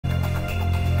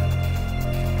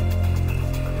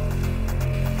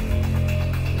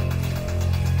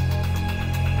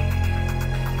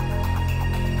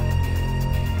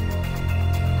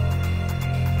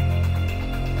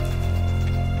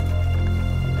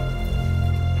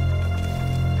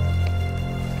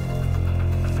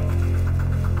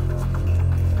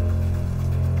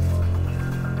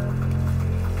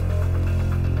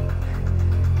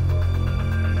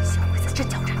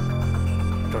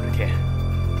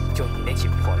就你那紧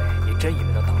迫嘞，你真以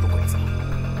为能挡住鬼子吗？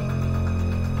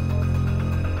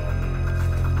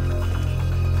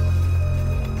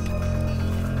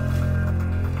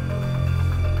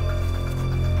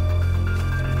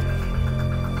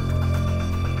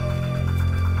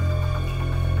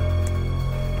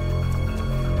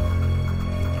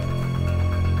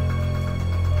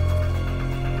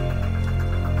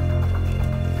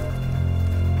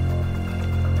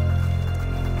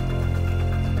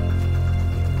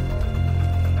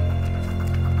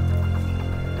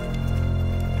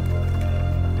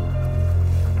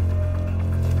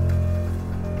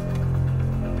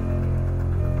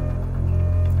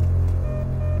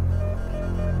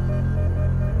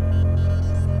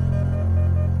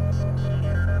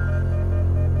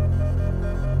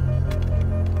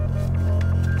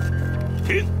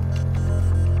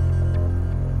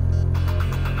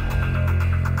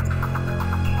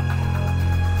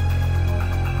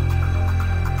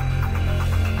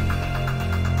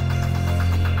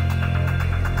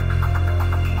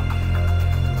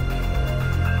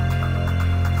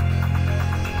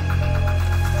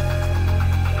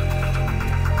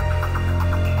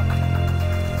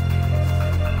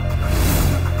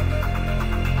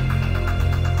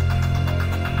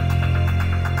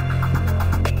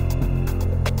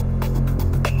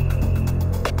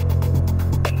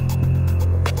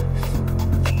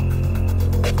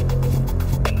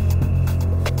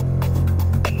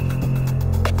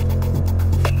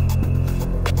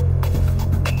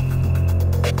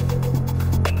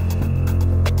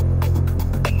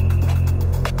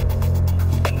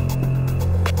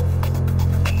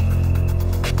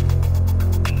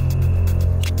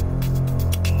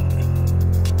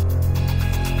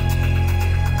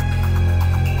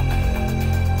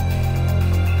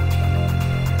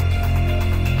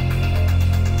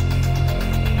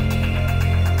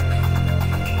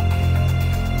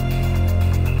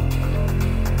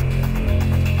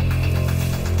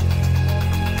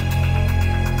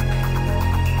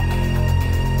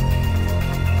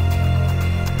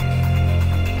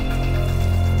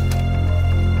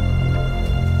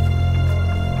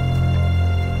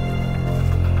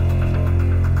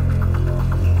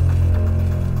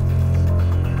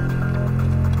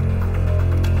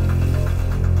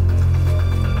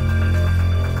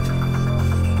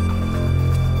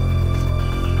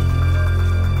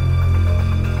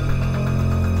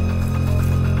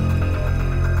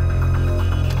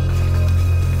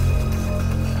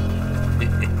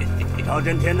赵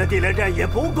振天的地雷阵也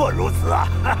不过如此啊！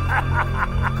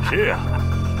是啊，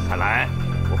看来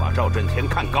我把赵振天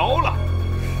看高了。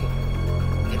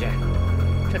铁军，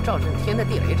这赵振天的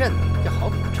地雷阵就好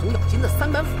比那程咬金的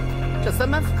三板斧，这三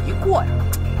板斧一过呀，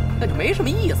那就没什么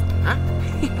意思啊。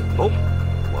不，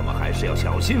我们还是要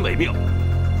小心为妙。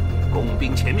工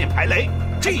兵前面排雷，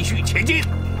继续前进。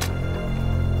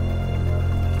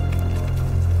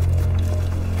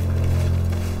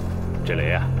这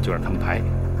雷啊，就让他们排。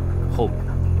后面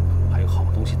呢，还有好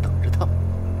东西等着他们。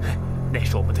那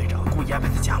是我们队长故意安排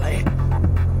的假雷。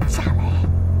下雷。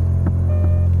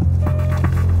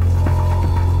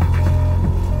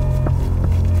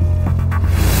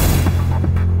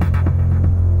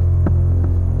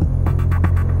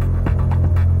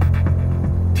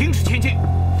停止前进。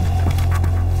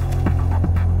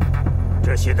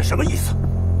这写的什么意思？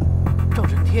赵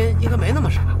振天应该没那么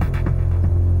傻。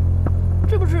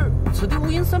这不是此地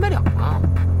无银三百两吗？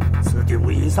此地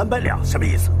无银三百两，什么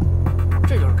意思？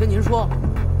这就是跟您说，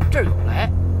这儿有雷，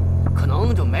可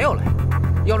能就没有雷；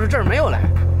要是这儿没有雷，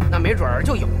那没准儿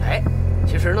就有雷。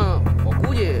其实呢，我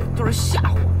估计就是吓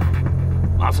唬我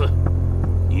们。马四，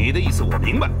你的意思我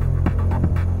明白，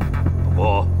不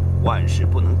过万事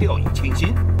不能掉以轻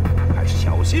心，还是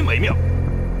小心为妙。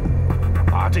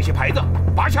把这些牌子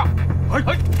拔下。哎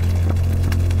哎。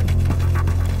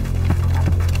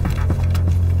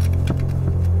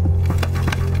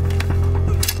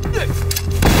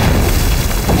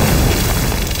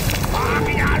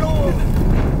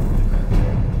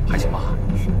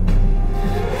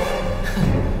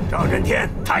赵振天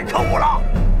太可恶了！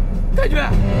太君，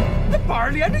这板儿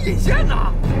连着引线呢！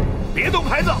别动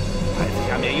牌子，牌子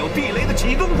下面有地雷的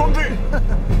启动装置。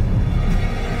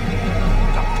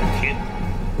赵振天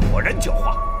果然狡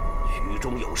猾，虚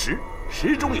中有实，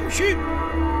实中有虚。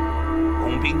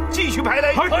工兵继续排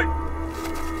雷。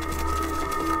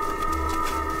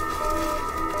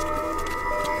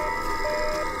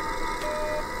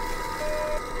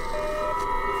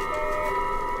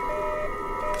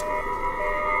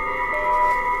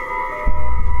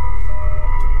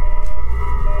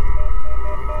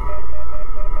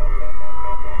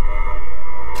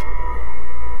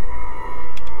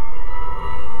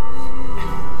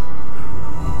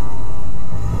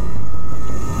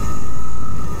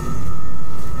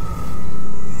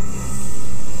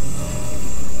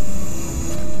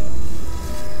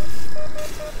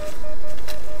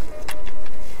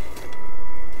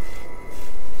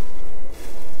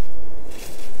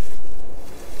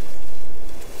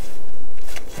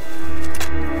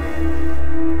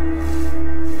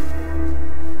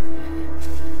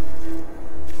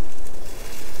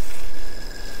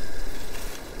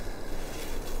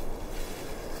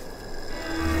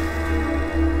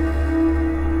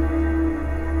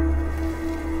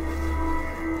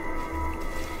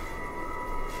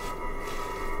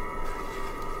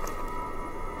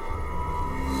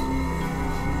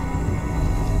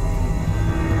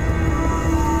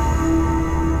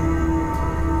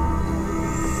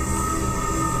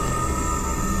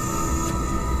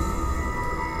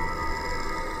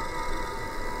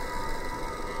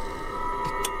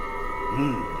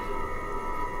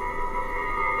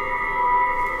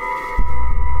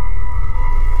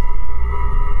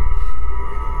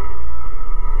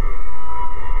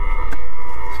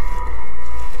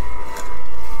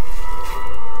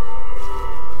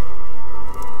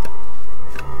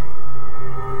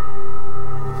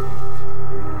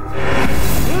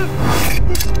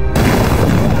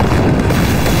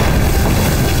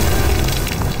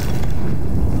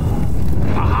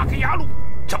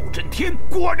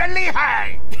人厉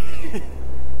害。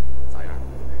咋样？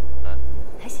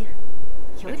还行，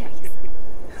有点意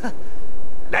思。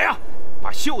来呀，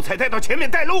把秀才带到前面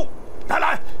带路。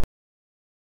来。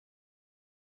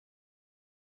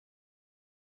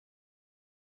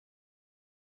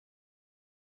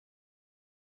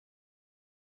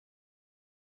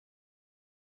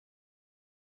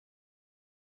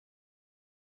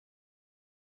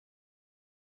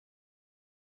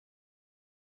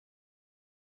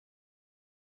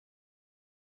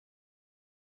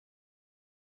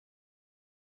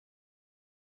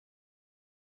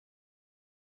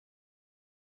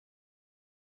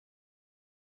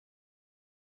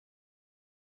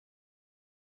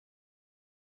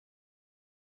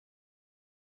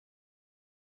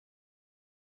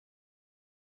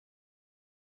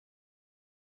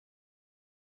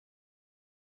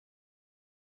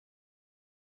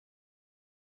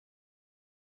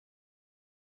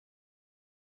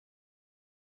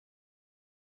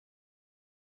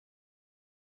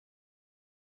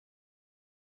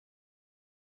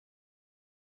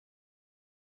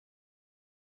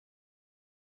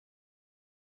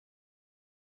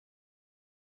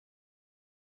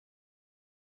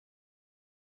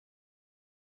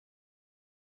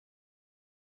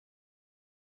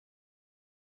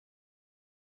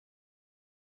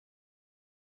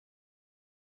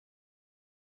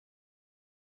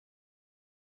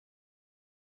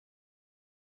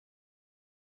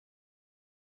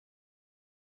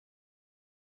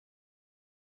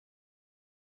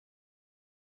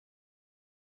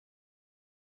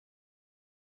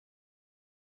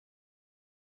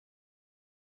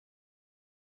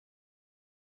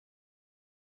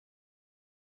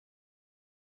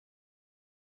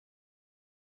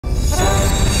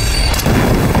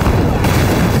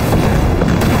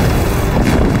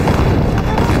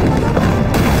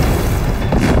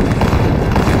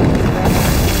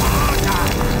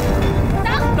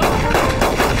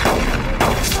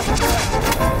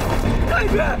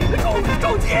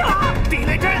着急了！地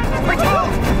雷阵，快冲！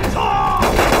上！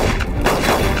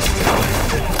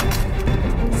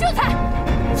秀才，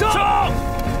上！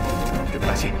别不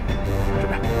担心，准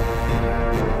备。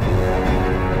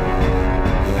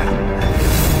来了，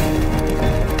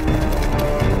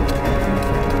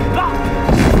拉！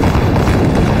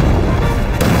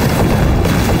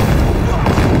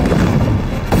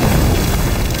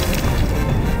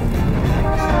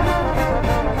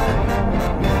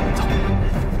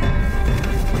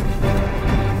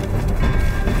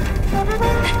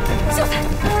秀才，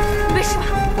你没事吧？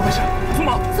我没事。松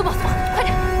绑，松绑，快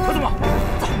点！快松绑！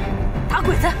走，打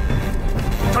鬼子！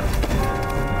站住！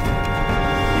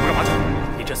你们干嘛去？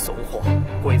你这怂货，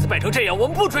鬼子败成这样，我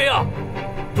们不追啊！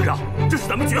队长，这是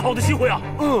咱们绝好的机会啊！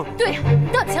对呀，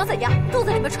到底想怎样？肚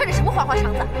子里面揣着什么花花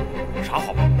肠子？啥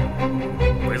好办？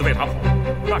鬼子为啥跑？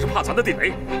那是怕咱的地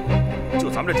雷。就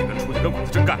咱们这几个人出去跟鬼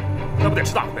子真干，那不得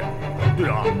吃大亏？队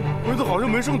长，鬼子好像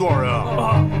没剩多少人啊！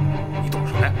啊！你懂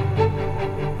什么呀？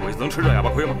鬼子能吃这哑巴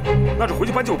亏吗？那是回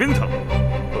去搬救兵去了。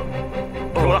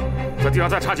给我的，在地上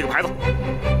再插几个牌子。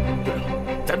对了，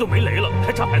咱都没雷了，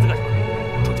还插牌子干啥？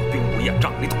这叫兵无厌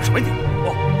仗，你懂什么你？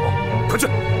哦，快去！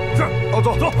是。哦，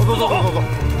走。走。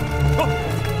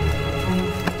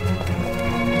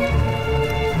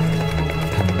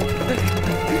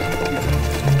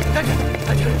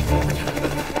安全。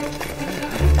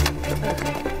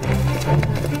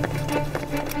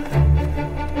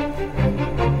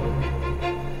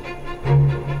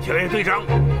小野队长，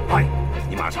嗨，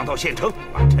你马上到县城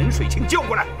把陈水清叫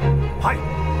过来。嗨，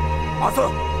马四，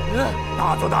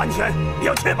大佐的安全你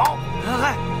要确保。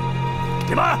嗨，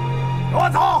你们跟我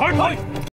走。嗨。